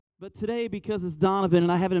But today, because it's Donovan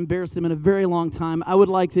and I haven't embarrassed him in a very long time, I would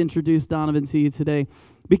like to introduce Donovan to you today.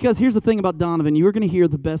 Because here's the thing about Donovan, you're going to hear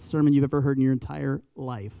the best sermon you've ever heard in your entire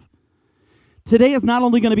life. Today is not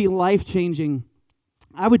only going to be life-changing,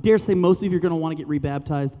 I would dare say most of you are going to want to get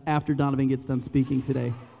rebaptized after Donovan gets done speaking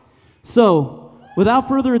today. So, without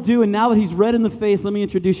further ado, and now that he's red in the face, let me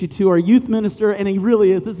introduce you to our youth minister, and he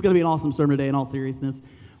really is. This is going to be an awesome sermon today, in all seriousness.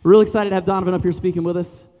 We're really excited to have Donovan up here speaking with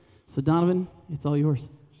us. So, Donovan, it's all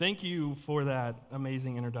yours. Thank you for that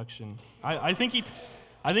amazing introduction. I think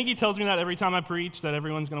he tells me that every time I preach, that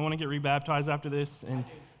everyone's going to want to get rebaptized after this,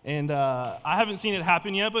 and I haven't seen it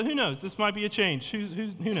happen yet, but who knows? This might be a change.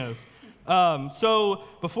 Who knows? So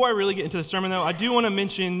before I really get into the sermon, though, I do want to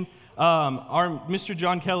mention our Mr.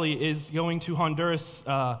 John Kelly is going to Honduras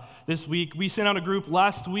this week. We sent out a group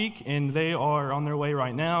last week, and they are on their way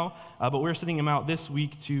right now, but we're sending them out this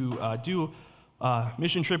week to do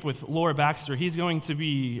mission trip with Laura Baxter. He's going to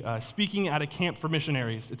be speaking at a camp for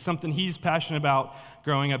missionaries. It's something he's passionate about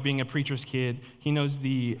growing up being a preacher's kid. He knows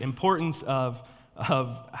the importance of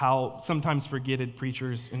how sometimes forgetted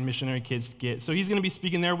preachers and missionary kids get. So he's going to be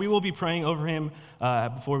speaking there. We will be praying over him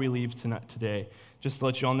before we leave today, just to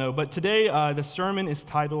let you all know. But today, the sermon is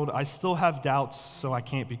titled, I Still Have Doubts, So I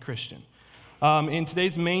Can't Be Christian. And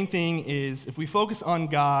today's main thing is, if we focus on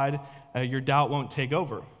God, your doubt won't take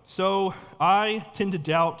over. So I tend to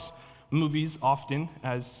doubt movies often,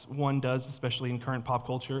 as one does, especially in current pop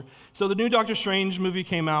culture. So the new Doctor Strange movie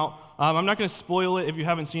came out. I'm not going to spoil it if you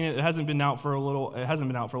haven't seen it. It hasn't been out for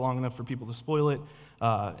long enough for people to spoil it,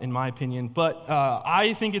 in my opinion. But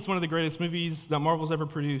I think it's one of the greatest movies that Marvel's ever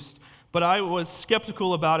produced. But I was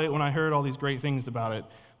skeptical about it when I heard all these great things about it,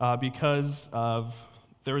 because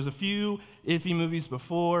there was a few iffy movies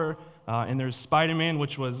before. And there's Spider-Man,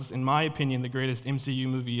 which was, in my opinion, the greatest MCU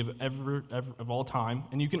movie of all time.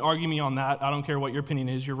 And you can argue me on that. I don't care what your opinion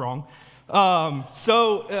is. You're wrong.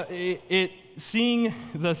 Seeing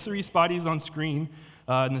the three Spideys on screen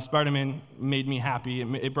in the Spider-Man made me happy.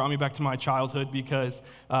 It brought me back to my childhood because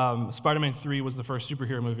Spider-Man 3 was the first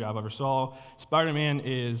superhero movie I've ever saw. Spider-Man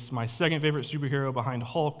is my second favorite superhero behind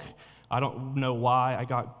Hulk. I don't know why. I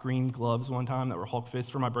got green gloves one time that were Hulk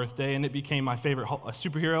fists for my birthday, and it became my favorite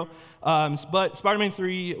superhero. But Spider-Man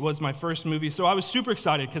 3 was my first movie, so I was super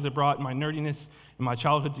excited because it brought my nerdiness and my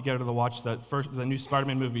childhood together to watch the new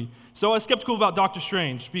Spider-Man movie. So I was skeptical about Doctor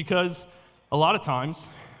Strange because a lot of times,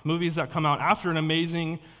 movies that come out after an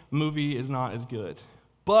amazing movie is not as good.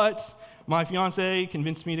 But my fiance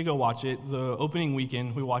convinced me to go watch it. The opening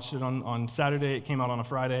weekend, we watched it on Saturday. It came out on a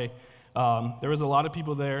Friday. There was a lot of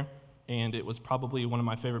people there. And it was probably one of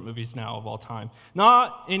my favorite movies now of all time.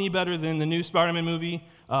 Not any better than the new Spider-Man movie,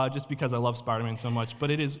 just because I love Spider-Man so much,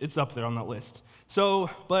 but it's up there on that list.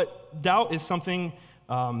 But doubt is something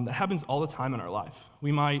that happens all the time in our life.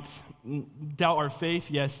 We might doubt our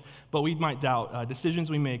faith, yes, but we might doubt decisions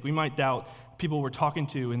we make. We might doubt people we're talking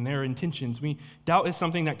to and their intentions. Doubt is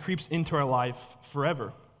something that creeps into our life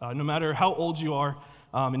forever, no matter how old you are.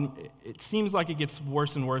 And it seems like it gets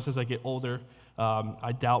worse and worse as I get older.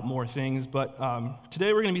 I doubt more things, but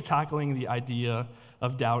today we're going to be tackling the idea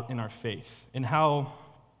of doubt in our faith and how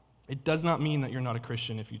it does not mean that you're not a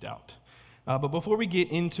Christian if you doubt. But before we get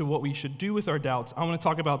into what we should do with our doubts, I want to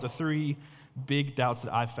talk about the three big doubts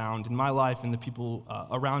that I've found in my life and the people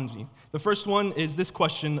around me. The first one is this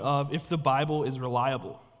question of if the Bible is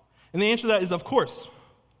reliable. And the answer to that is, of course.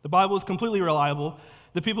 The Bible is completely reliable.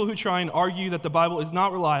 The people who try and argue that the Bible is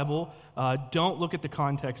not reliable don't look at the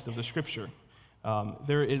context of the Scripture.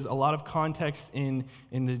 There is a lot of context in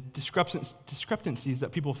the discrepancies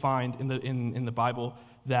that people find in the Bible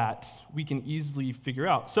that we can easily figure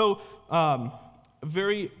out. So, a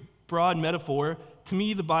very broad metaphor, to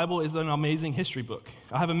me, the Bible is an amazing history book.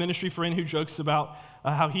 I have a ministry friend who jokes about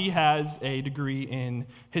how he has a degree in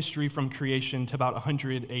history from creation to about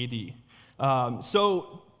 100 AD.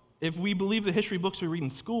 So, if we believe the history books we read in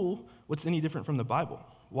school, what's any different from the Bible?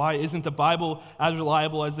 Why isn't the Bible as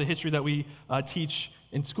reliable as the history that we teach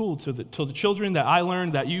in school to the children, that I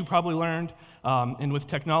learned, that you probably learned? And with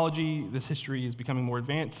technology, this history is becoming more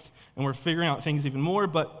advanced, and we're figuring out things even more,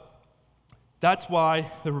 but that's why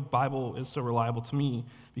the Bible is so reliable to me,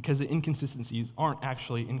 because the inconsistencies aren't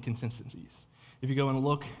actually inconsistencies. If you go and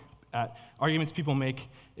look at arguments people make,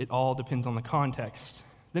 it all depends on the context.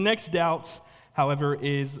 The next doubt, however,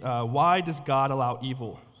 is why does God allow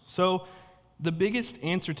evil? So, the biggest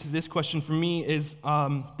answer to this question for me is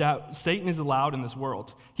that Satan is allowed in this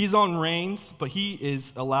world. He's on reigns, but he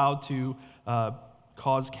is allowed to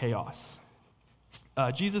cause chaos.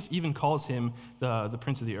 Jesus even calls him the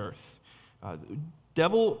prince of the earth.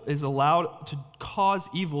 Devil is allowed to cause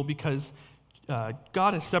evil because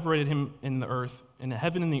God has separated him in the earth, in the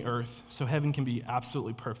heaven and the earth, so heaven can be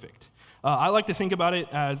absolutely perfect. I like to think about it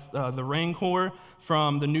as the Rancor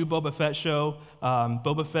from the new Boba Fett show.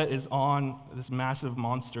 Boba Fett is on this massive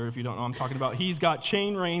monster, if you don't know what I'm talking about. He's got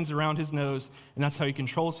chain reins around his nose, and that's how he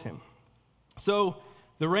controls him. So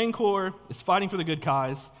the Rancor is fighting for the good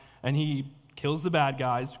guys, and he kills the bad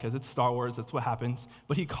guys because it's Star Wars, that's what happens,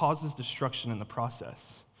 but he causes destruction in the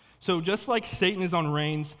process. So just like Satan is on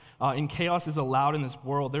reins and chaos is allowed in this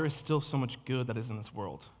world, there is still so much good that is in this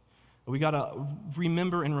world. We got to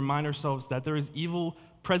remember and remind ourselves that there is evil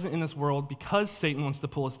present in this world because Satan wants to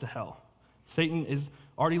pull us to hell. Satan is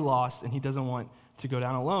already lost, and he doesn't want to go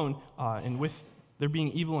down alone. And with there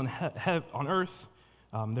being evil on earth,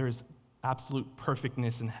 there is absolute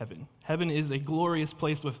perfectness in heaven. Heaven is a glorious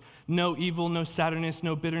place with no evil, no sadness,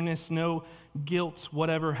 no bitterness, no guilt,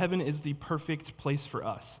 whatever. Heaven is the perfect place for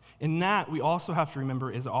us. And that, we also have to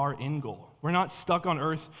remember, is our end goal. We're not stuck on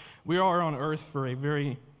earth. We are on earth for a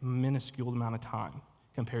very minuscule amount of time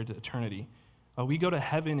compared to eternity. We go to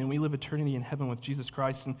heaven, and we live eternity in heaven with Jesus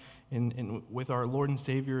Christ and with our Lord and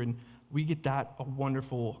Savior, and we get that a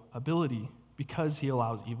wonderful ability because he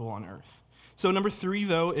allows evil on earth. So number 3,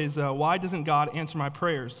 though, is why doesn't God answer my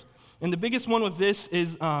prayers? And the biggest one with this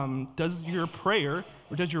is, does your prayer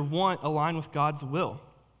or does your want align with God's will?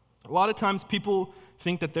 A lot of times people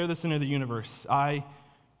think that they're the center of the universe. I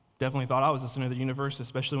definitely thought I was the center of the universe,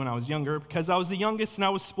 especially when I was younger, because I was the youngest and I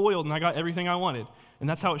was spoiled and I got everything I wanted. And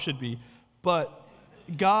that's how it should be. But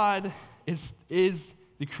God is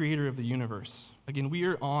the creator of the universe. Again, we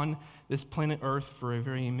are on this planet Earth for a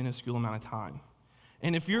very minuscule amount of time.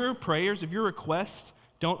 And if your prayers, if your requests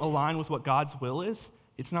don't align with what God's will is,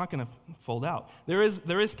 it's not going to fold out. There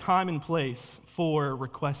is time and place for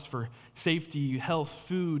requests for safety, health,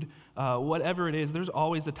 food, whatever it is. There's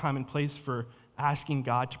always a time and place for asking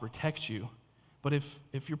God to protect you. But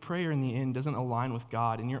if your prayer in the end doesn't align with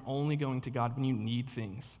God and you're only going to God when you need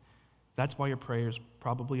things, that's why your prayers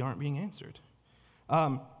probably aren't being answered.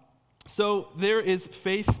 So there is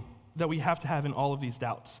faith that we have to have in all of these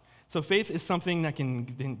doubts. So faith is something that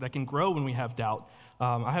can grow when we have doubt.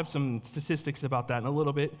 I have some statistics about that in a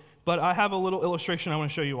little bit, but I have a little illustration I want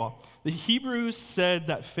to show you all. The Hebrews said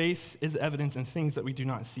that faith is evidence in things that we do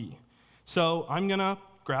not see. So I'm going to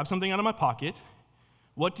grab something out of my pocket.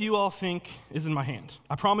 What do you all think is in my hand?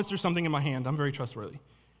 I promise there's something in my hand. I'm very trustworthy.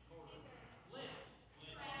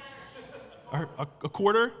 A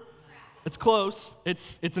quarter? It's close.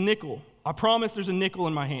 It's a nickel. I promise there's a nickel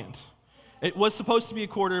in my hand. It was supposed to be a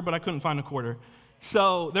quarter, but I couldn't find a quarter.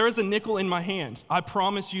 So there is a nickel in my hand. I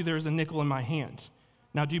promise you there is a nickel in my hand.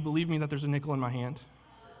 Now, do you believe me that there's a nickel in my hand?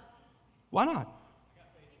 Why not?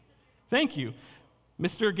 Thank you.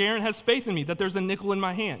 Mr. Guerin has faith in me that there's a nickel in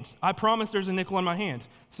my hand. I promise there's a nickel in my hand.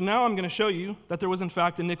 So now I'm going to show you that there was, in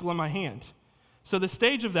fact, a nickel in my hand. So the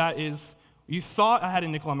stage of that is you thought I had a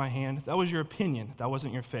nickel in my hand. That was your opinion. That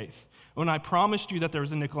wasn't your faith. When I promised you that there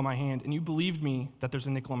was a nickel in my hand and you believed me that there's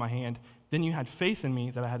a nickel in my hand, then you had faith in me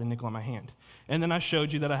that I had a nickel in my hand. And then I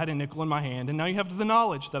showed you that I had a nickel in my hand, and now you have the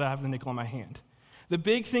knowledge that I have the nickel in my hand. The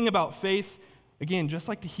big thing about faith, again, just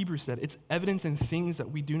like the Hebrews said, it's evidence in things that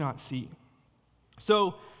we do not see.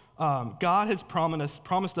 So God has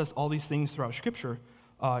promised us all these things throughout Scripture,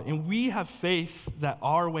 and we have faith that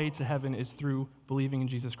our way to heaven is through believing in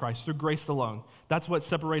Jesus Christ, through grace alone. That's what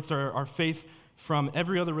separates our faith from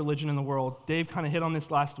every other religion in the world. Dave kind of hit on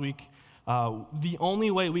this last week. The only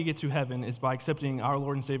way we get to heaven is by accepting our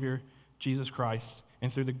Lord and Savior, Jesus Christ,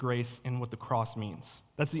 and through the grace and what the cross means.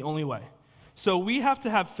 That's the only way. So we have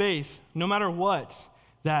to have faith, no matter what,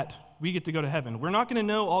 that we get to go to heaven. We're not going to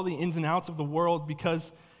know all the ins and outs of the world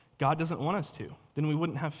because God doesn't want us to. Then we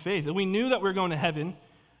wouldn't have faith. If we knew that we were going to heaven,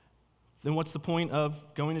 then what's the point of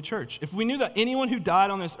going to church? If we knew that anyone who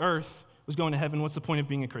died on this earth was going to heaven, what's the point of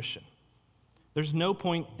being a Christian? There's no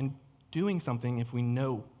point in doing something if we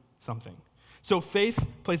know something. So faith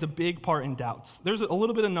plays a big part in doubts. There's a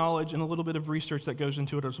little bit of knowledge and a little bit of research that goes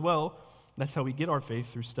into it as well. That's how we get our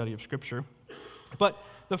faith, through study of Scripture. But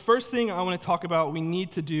the first thing I want to talk about we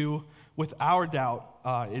need to do with our doubt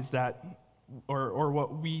is that, or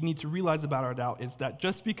what we need to realize about our doubt is that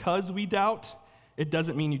just because we doubt, it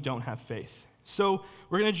doesn't mean you don't have faith. So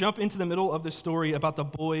we're going to jump into the middle of the story about the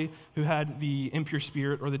boy who had the impure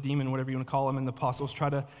spirit, or the demon, whatever you want to call him, and the apostles try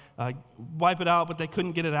to wipe it out, but they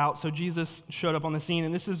couldn't get it out. So Jesus showed up on the scene,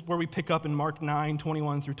 and this is where we pick up in Mark 9,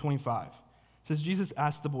 21 through 25. It says, Jesus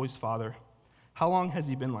asked the boy's father, "How long has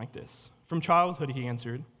he been like this?" "From childhood," he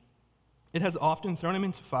answered. "It has often thrown him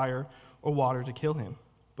into fire or water to kill him.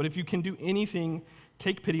 But if you can do anything,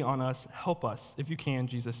 take pity on us, help us, if you can,"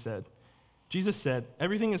 Jesus said. Jesus said,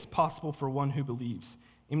 "Everything is possible for one who believes."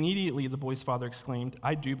 Immediately, the boy's father exclaimed,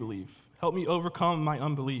 "I do believe. Help me overcome my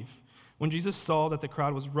unbelief." When Jesus saw that the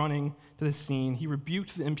crowd was running to the scene, he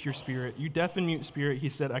rebuked the impure spirit. "You deaf and mute spirit," he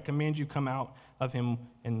said, "I command you, come out of him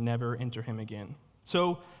and never enter him again."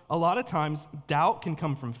 So a lot of times, doubt can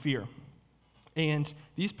come from fear. And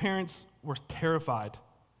these parents were terrified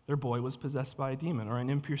their boy was possessed by a demon or an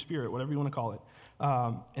impure spirit, whatever you want to call it.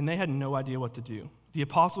 And they had no idea what to do. The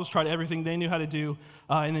apostles tried everything they knew how to do.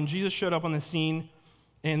 And then Jesus showed up on the scene,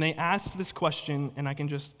 and they asked this question, and I can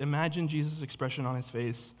just imagine Jesus' expression on his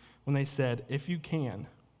face when they said, "If you can."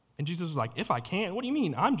 And Jesus was like, "If I can? What do you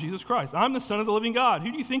mean? I'm Jesus Christ. I'm the Son of the living God.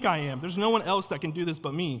 Who do you think I am? There's no one else that can do this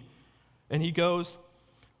but me." And he goes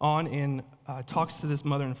on and talks to this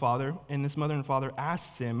mother and father, and this mother and father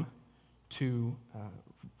asks them to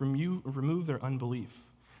remove their unbelief.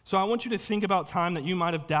 So I want you to think about time that you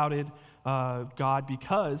might have doubted God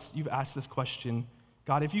because you've asked this question,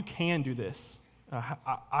 "God, if you can do this."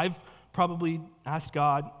 I've probably asked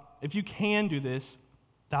God, "If you can do this,"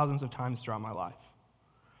 thousands of times throughout my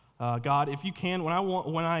life. God, if you can,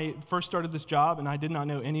 when I first started this job and I did not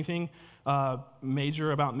know anything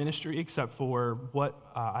major about ministry except for what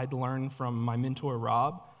I'd learned from my mentor,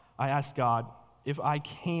 Rob, I asked God, "If I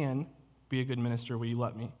can be a good minister, will you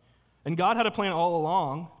let me?" And God had a plan all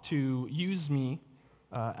along to use me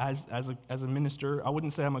as a minister. I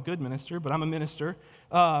wouldn't say I'm a good minister, but I'm a minister.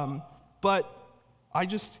 But I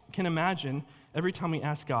just can imagine every time we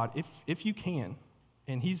ask God, if you can,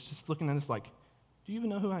 and he's just looking at us like, "Do you even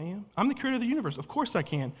know who I am? I'm the creator of the universe. Of course I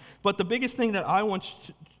can." But the biggest thing that I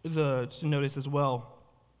want to notice as well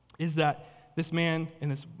is that this man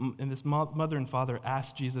and this mother and father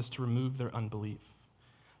asked Jesus to remove their unbelief.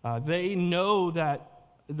 They know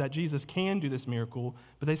that Jesus can do this miracle,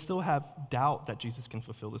 but they still have doubt that Jesus can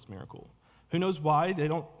fulfill this miracle. Who knows why? They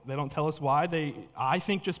don't tell us why. I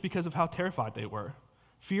think just because of how terrified they were.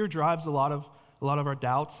 Fear drives a lot of our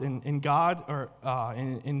doubts, and God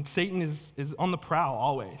and Satan is on the prowl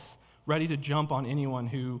always, ready to jump on anyone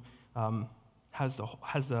who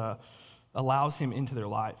allows him into their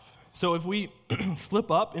life. So if we slip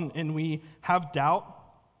up and we have doubt,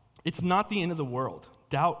 it's not the end of the world.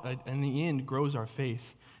 Doubt, in the end, grows our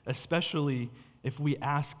faith, especially if we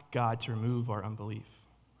ask God to remove our unbelief.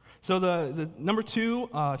 So the number two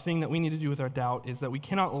thing that we need to do with our doubt is that we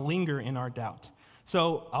cannot linger in our doubt.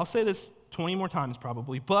 So I'll say this 20 more times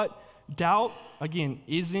probably, but doubt, again,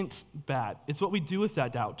 isn't bad. It's what we do with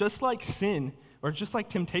that doubt. Just like sin, or just like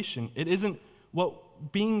temptation, it isn't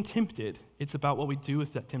what being tempted, it's about what we do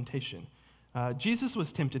with that temptation. Jesus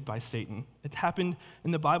was tempted by Satan. It happened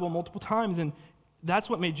in the Bible multiple times, and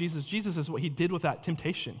that's what made Jesus. Jesus is what he did with that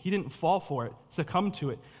temptation. He didn't fall for it, succumb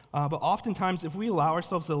to it. But oftentimes, if we allow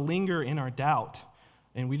ourselves to linger in our doubt,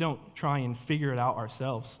 and we don't try and figure it out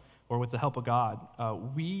ourselves, or with the help of God,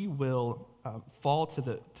 we will fall to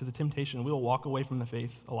the temptation. We will walk away from the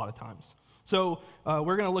faith a lot of times. So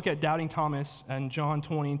we're going to look at doubting Thomas and John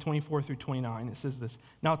 20, 24 through 29. It says this: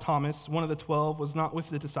 "Now Thomas, one of the 12, was not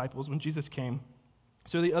with the disciples when Jesus came.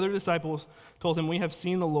 So the other disciples told him, 'We have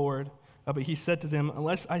seen the Lord.' But he said to them,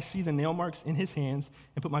 'Unless I see the nail marks in his hands,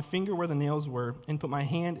 and put my finger where the nails were, and put my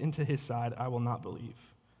hand into his side, I will not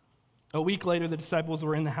believe.' A week later, the disciples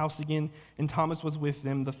were in the house again, and Thomas was with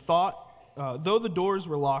them. Though the doors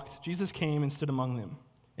were locked, Jesus came and stood among them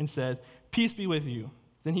and said, 'Peace be with you.'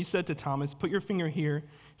 Then he said to Thomas, 'Put your finger here,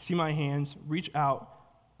 see my hands, reach out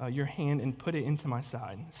your hand and put it into my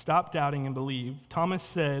side. Stop doubting and believe.' Thomas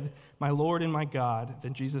said, 'My Lord and my God.'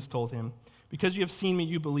 Then Jesus told him, 'Because you have seen me,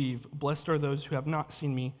 you believe. Blessed are those who have not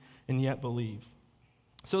seen me and yet believe.'"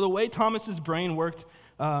 So the way Thomas's brain worked,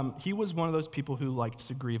 he was one of those people who liked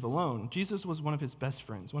to grieve alone. Jesus was one of his best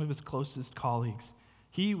friends, one of his closest colleagues.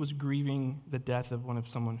 He was grieving the death of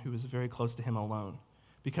someone who was very close to him alone,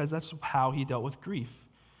 because that's how he dealt with grief.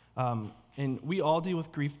 And we all deal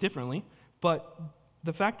with grief differently, but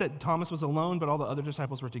the fact that Thomas was alone but all the other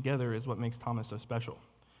disciples were together is what makes Thomas so special,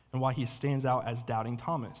 and why he stands out as doubting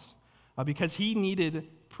Thomas. Because he needed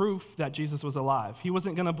proof that Jesus was alive. He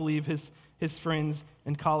wasn't going to believe his friends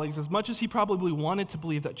and colleagues as much as he probably wanted to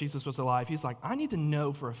believe that Jesus was alive. He's like, "I need to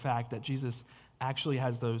know for a fact that Jesus actually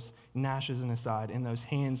has those gnashes in his side and those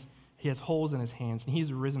hands. He has holes in his hands, and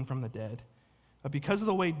he's risen from the dead." Because of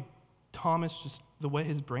the way the way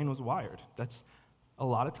his brain was wired, that's a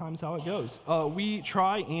lot of times how it goes. We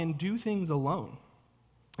try and do things alone.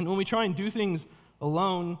 And when we try and do things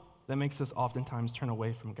alone, that makes us oftentimes turn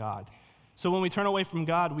away from God. So when we turn away from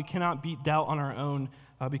God, we cannot beat doubt on our own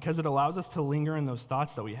because it allows us to linger in those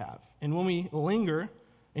thoughts that we have. And when we linger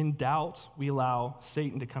in doubt, we allow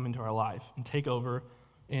Satan to come into our life and take over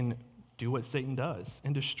and do what Satan does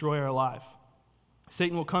and destroy our life.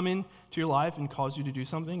 Satan will come into your life and cause you to do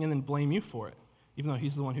something and then blame you for it, even though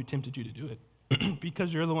he's the one who tempted you to do it,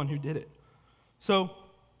 because you're the one who did it. So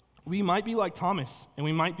we might be like Thomas, and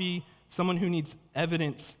we might be someone who needs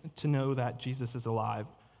evidence to know that Jesus is alive.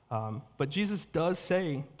 But Jesus does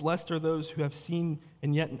say, blessed are those who have seen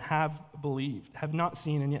and yet have believed, have not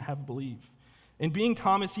seen and yet have believed. And being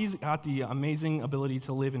Thomas, he's got the amazing ability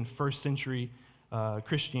to live in first century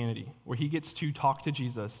Christianity, where he gets to talk to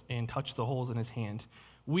Jesus and touch the holes in his hand.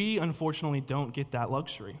 We, unfortunately, don't get that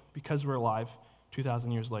luxury because we're alive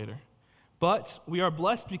 2,000 years later. But we are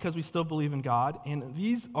blessed because we still believe in God, and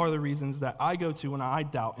these are the reasons that I go to when I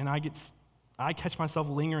doubt, and I catch myself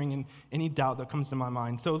lingering in any doubt that comes to my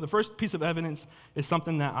mind. So the first piece of evidence is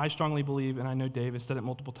something that I strongly believe, and I know Dave has said it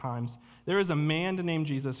multiple times. There is a man named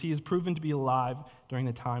Jesus. He is proven to be alive during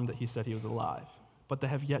the time that he said he was alive, but they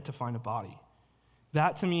have yet to find a body.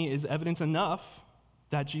 That, to me, is evidence enough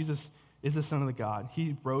that Jesus is the Son of the God.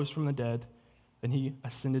 He rose from the dead, and he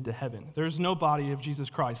ascended to heaven. There is no body of Jesus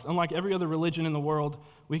Christ. Unlike every other religion in the world,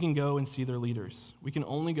 we can go and see their leaders. We can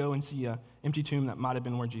only go and see an empty tomb that might have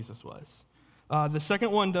been where Jesus was. The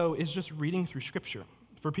second one, though, is just reading through Scripture.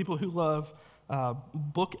 For people who love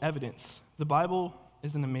book evidence, the Bible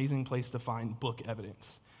is an amazing place to find book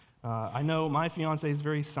evidence. I know my fiance is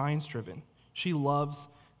very science-driven. She loves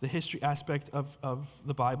the history aspect of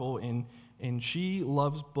the Bible, and she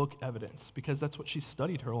loves book evidence because that's what she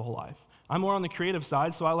studied her whole life. I'm more on the creative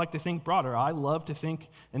side, so I like to think broader. I love to think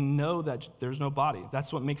and know that there's no body.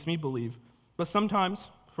 That's what makes me believe. But sometimes,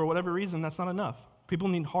 for whatever reason, that's not enough. People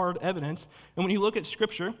need hard evidence. And when you look at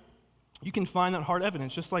Scripture, you can find that hard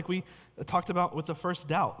evidence, just like we talked about with the first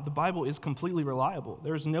doubt. The Bible is completely reliable.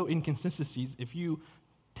 There's no inconsistencies if you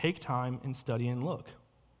take time and study and look.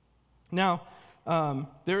 Now,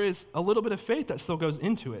 there is a little bit of faith that still goes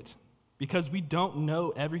into it because we don't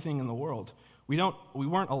know everything in the world. We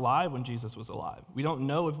weren't alive when Jesus was alive. We don't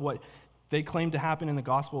know if what they claimed to happen in the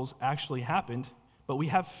Gospels actually happened, but we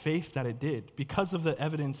have faith that it did because of the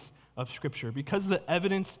evidence of Scripture, because of the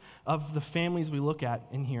evidence of the families we look at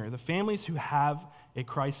in here, the families who have a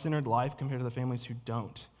Christ-centered life compared to the families who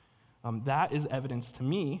don't. That is evidence to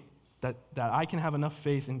me that I can have enough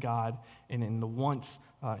faith in God and in the wants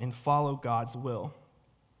and follow God's will.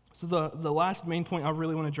 So the last main point I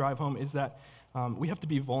really want to drive home is that we have to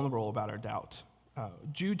be vulnerable about our doubt.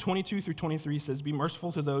 Jude 22 through 23 says, "Be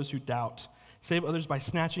merciful to those who doubt. Save others by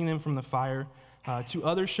snatching them from the fire. To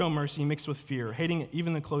others show mercy mixed with fear, hating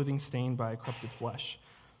even the clothing stained by a corrupted flesh."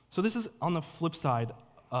 So this is on the flip side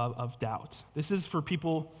of doubt. This is for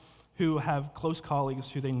people who have close colleagues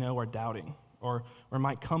who they know are doubting or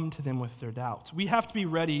might come to them with their doubts. We have to be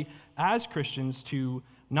ready as Christians to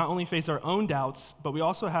not only face our own doubts, but we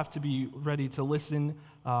also have to be ready to listen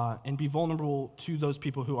and be vulnerable to those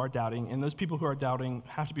people who are doubting. And those people who are doubting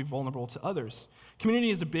have to be vulnerable to others. Community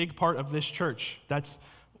is a big part of this church.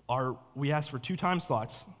 We ask for 2 time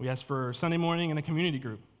slots. We ask for Sunday morning and a community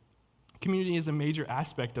group. Community is a major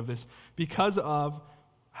aspect of this because of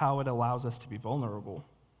how it allows us to be vulnerable.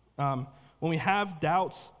 When we have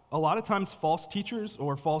doubts, a lot of times false teachers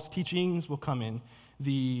or false teachings will come in.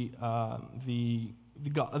 The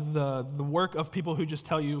work of people who just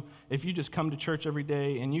tell you, if you just come to church every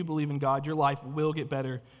day and you believe in God, your life will get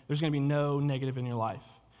better. There's going to be no negative in your life.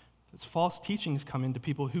 It's false teachings come into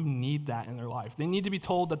people who need that in their life. They need to be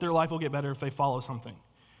told that their life will get better if they follow something.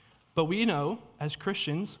 But we know, as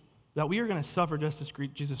Christians, that we are going to suffer just as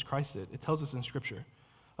Jesus Christ did. It tells us in Scripture.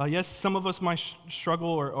 Yes, some of us might struggle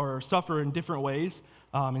or suffer in different ways,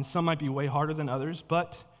 and some might be way harder than others,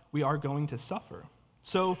 but we are going to suffer.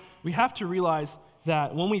 So we have to realize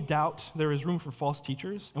that when we doubt, there is room for false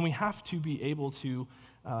teachers, and we have to be able to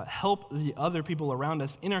help the other people around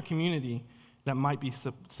us in our community that might be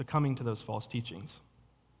succumbing to those false teachings.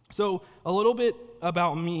 So a little bit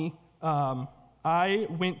about me. I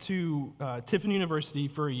went to Tiffin University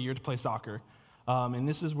for a year to play soccer, and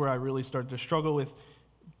this is where I really started to struggle with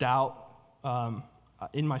doubt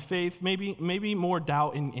in my faith, maybe more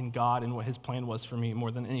doubt in God and what His plan was for me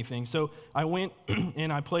more than anything. So I went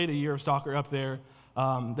and I played a year of soccer up there.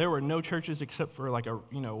 There were no churches except for like a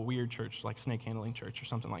weird church, like Snake Handling Church or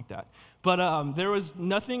something like that. But there was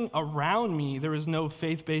nothing around me. There was no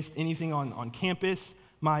faith-based anything on campus.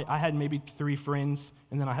 I had maybe 3 friends,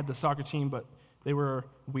 and then I had the soccer team, but they were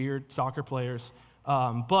weird soccer players.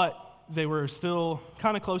 But they were still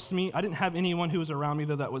kind of close to me. I didn't have anyone who was around me,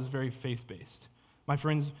 though, that was very faith-based. My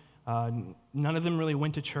friends, none of them really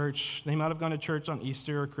went to church. They might have gone to church on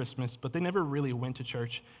Easter or Christmas, but they never really went to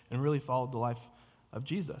church and really followed the life of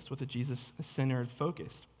Jesus with a Jesus-centered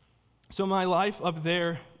focus. So my life up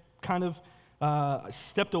there kind of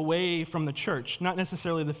stepped away from the church, not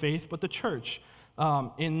necessarily the faith, but the church.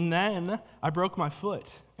 And then I broke my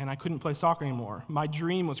foot, and I couldn't play soccer anymore. My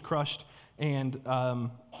dream was crushed, and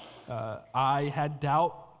I had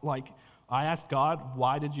doubt. Like, I asked God,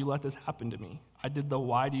 why did you let this happen to me? I did the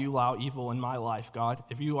why do you allow evil in my life, God?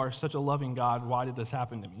 If you are such a loving God, why did this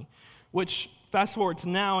happen to me? Which, fast forward to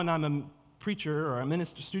now, and I'm a preacher or a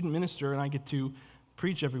student minister, and I get to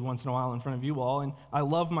preach every once in a while in front of you all, and I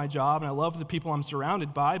love my job, and I love the people I'm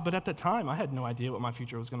surrounded by, but at the time, I had no idea what my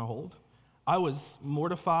future was going to hold. I was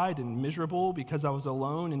mortified and miserable because I was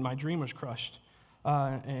alone, and my dream was crushed.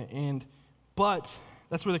 But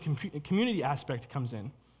that's where the community aspect comes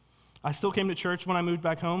in. I still came to church when I moved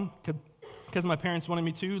back home because my parents wanted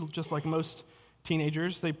me to, just like most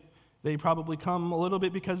teenagers. They probably come a little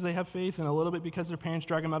bit because they have faith and a little bit because their parents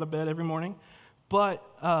drag them out of bed every morning. But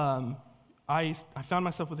I found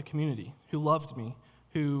myself with a community who loved me,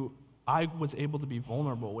 who I was able to be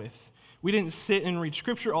vulnerable with. We didn't sit and read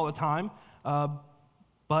Scripture all the time,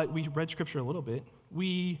 but we read Scripture a little bit.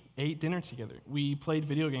 We ate dinner together. We played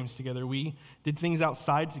video games together. We did things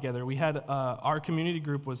outside together. We had our community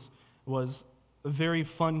group was a very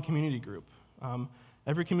fun community group.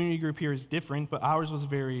 Every community group here is different, but ours was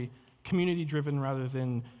very community-driven rather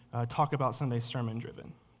than talk about Sunday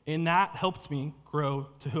sermon-driven. And that helped me grow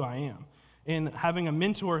to who I am. And having a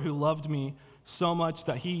mentor who loved me so much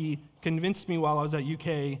that he convinced me while I was at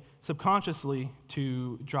UK subconsciously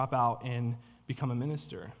to drop out and become a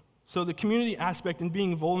minister. So the community aspect and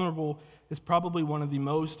being vulnerable is probably one of the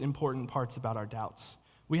most important parts about our doubts.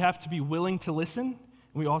 We have to be willing to listen, and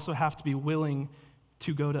we also have to be willing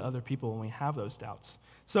to go to other people when we have those doubts.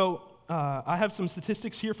 So I have some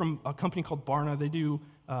statistics here from a company called Barna.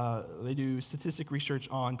 They do statistic research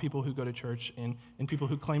on people who go to church and people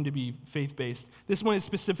who claim to be faith-based. This one is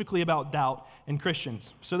specifically about doubt in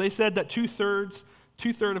Christians. So they said that two-thirds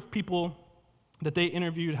of people that they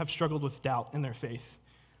interviewed have struggled with doubt in their faith.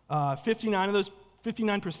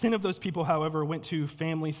 59% of those people, however, went to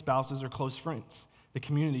family, spouses, or close friends, the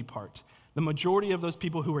community part. The majority of those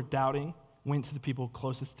people who were doubting went to the people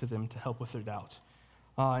closest to them to help with their doubt.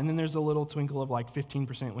 And then there's a little twinkle of like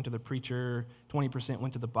 15% went to the preacher, 20%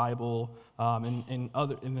 went to the Bible, and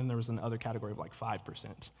then there was another category of like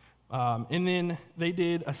 5%. And then they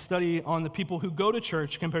did a study on the people who go to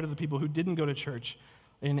church compared to the people who didn't go to church.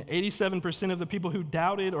 And 87% of the people who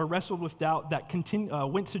doubted or wrestled with doubt that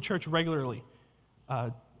went to church regularly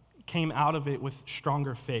came out of it with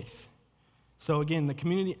stronger faith. So again, the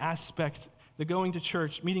community aspect, the going to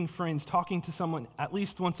church, meeting friends, talking to someone at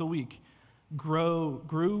least once a week,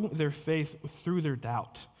 grew their faith through their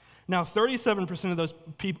doubt. Now, 37% of those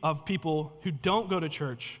people who don't go to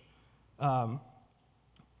church, only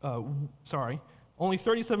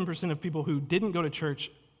 37% of people who didn't go to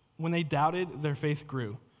church, when they doubted, their faith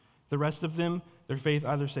grew. The rest of them, their faith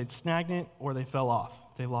either stayed stagnant or they fell off.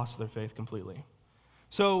 They lost their faith completely.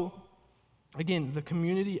 So, again, the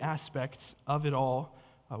community aspect of it all,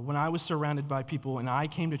 when I was surrounded by people and I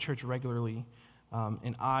came to church regularly,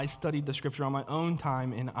 and I studied the Scripture on my own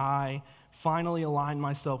time, and I finally aligned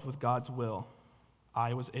myself with God's will,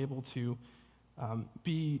 I was able to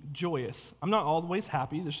be joyous. I'm not always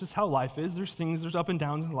happy. That's just how life is. There's up and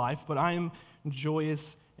downs in life, but I am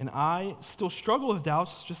joyous, and I still struggle with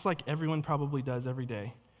doubts, just like everyone probably does every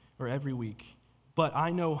day or every week. But I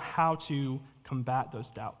know how to combat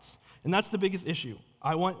those doubts. And that's the biggest issue.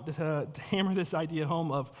 I want to hammer this idea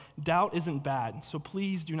home of doubt isn't bad, so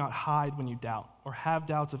please do not hide when you doubt or have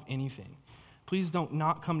doubts of anything. Please don't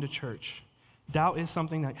not come to church. Doubt is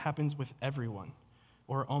something that happens with everyone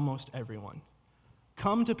or almost everyone.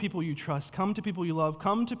 Come to people you trust, come to people you love,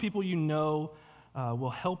 come to people you know will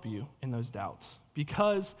help you in those doubts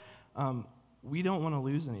because we don't want to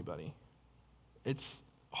lose anybody. It's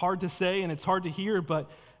hard to say and it's hard to hear, but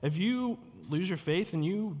if you lose your faith and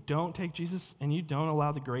you don't take Jesus and you don't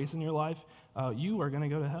allow the grace in your life, you are going to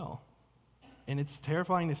go to hell. And it's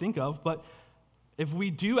terrifying to think of, but if we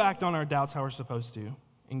do act on our doubts how we're supposed to,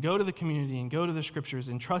 and go to the community and go to the Scriptures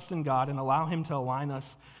and trust in God and allow Him to align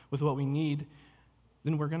us with what we need,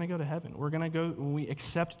 then we're going to go to heaven. We're going to go, when we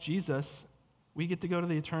accept Jesus, we get to go to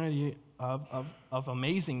the eternity of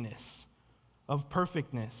amazingness, of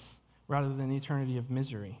perfectness, rather than the eternity of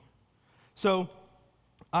misery. So,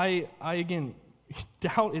 I again,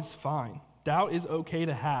 doubt is fine. Doubt is okay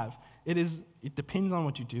to have. It depends on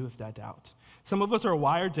what you do with that doubt. Some of us are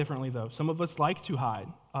wired differently, though. Some of us like to hide.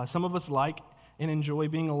 Some of us like and enjoy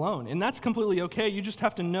being alone. And that's completely okay. You just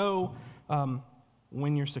have to know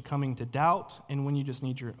when you're succumbing to doubt and when you just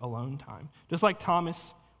need your alone time. Just like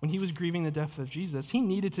Thomas when he was grieving the death of Jesus, he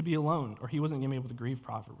needed to be alone, or he wasn't going to be able to grieve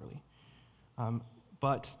properly.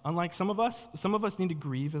 But unlike some of us need to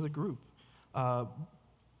grieve as a group.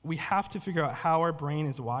 We have to figure out how our brain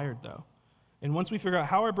is wired, though. And once we figure out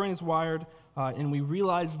how our brain is wired, and we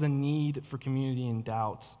realize the need for community and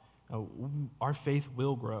doubt, our faith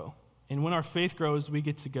will grow. And when our faith grows, we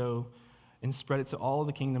get to go and spread it to all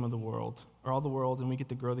the kingdom of the world, or all the world, and we get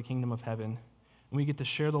to grow the kingdom of heaven. And we get to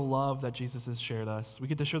share the love that Jesus has shared us. We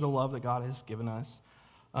get to share the love that God has given us.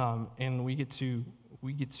 And we get to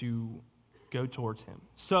go towards him.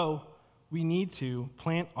 So we need to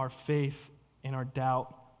plant our faith and our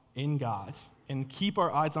doubt in God and keep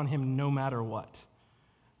our eyes on him no matter what.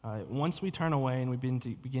 Once we turn away and we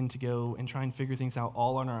begin to go and try and figure things out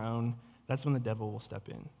all on our own, that's when the devil will step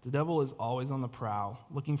in. The devil is always on the prowl,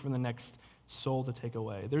 looking for the next soul to take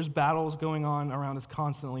away. There's battles going on around us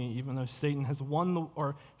constantly, even though Satan has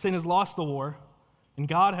lost the war, and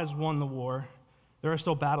God has won the war. There are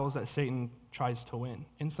still battles that Satan tries to win,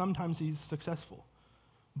 and sometimes he's successful.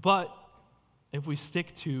 But if we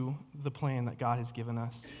stick to the plan that God has given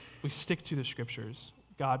us, we stick to the scriptures,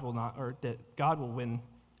 God will win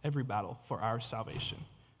every battle for our salvation,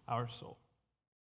 our soul.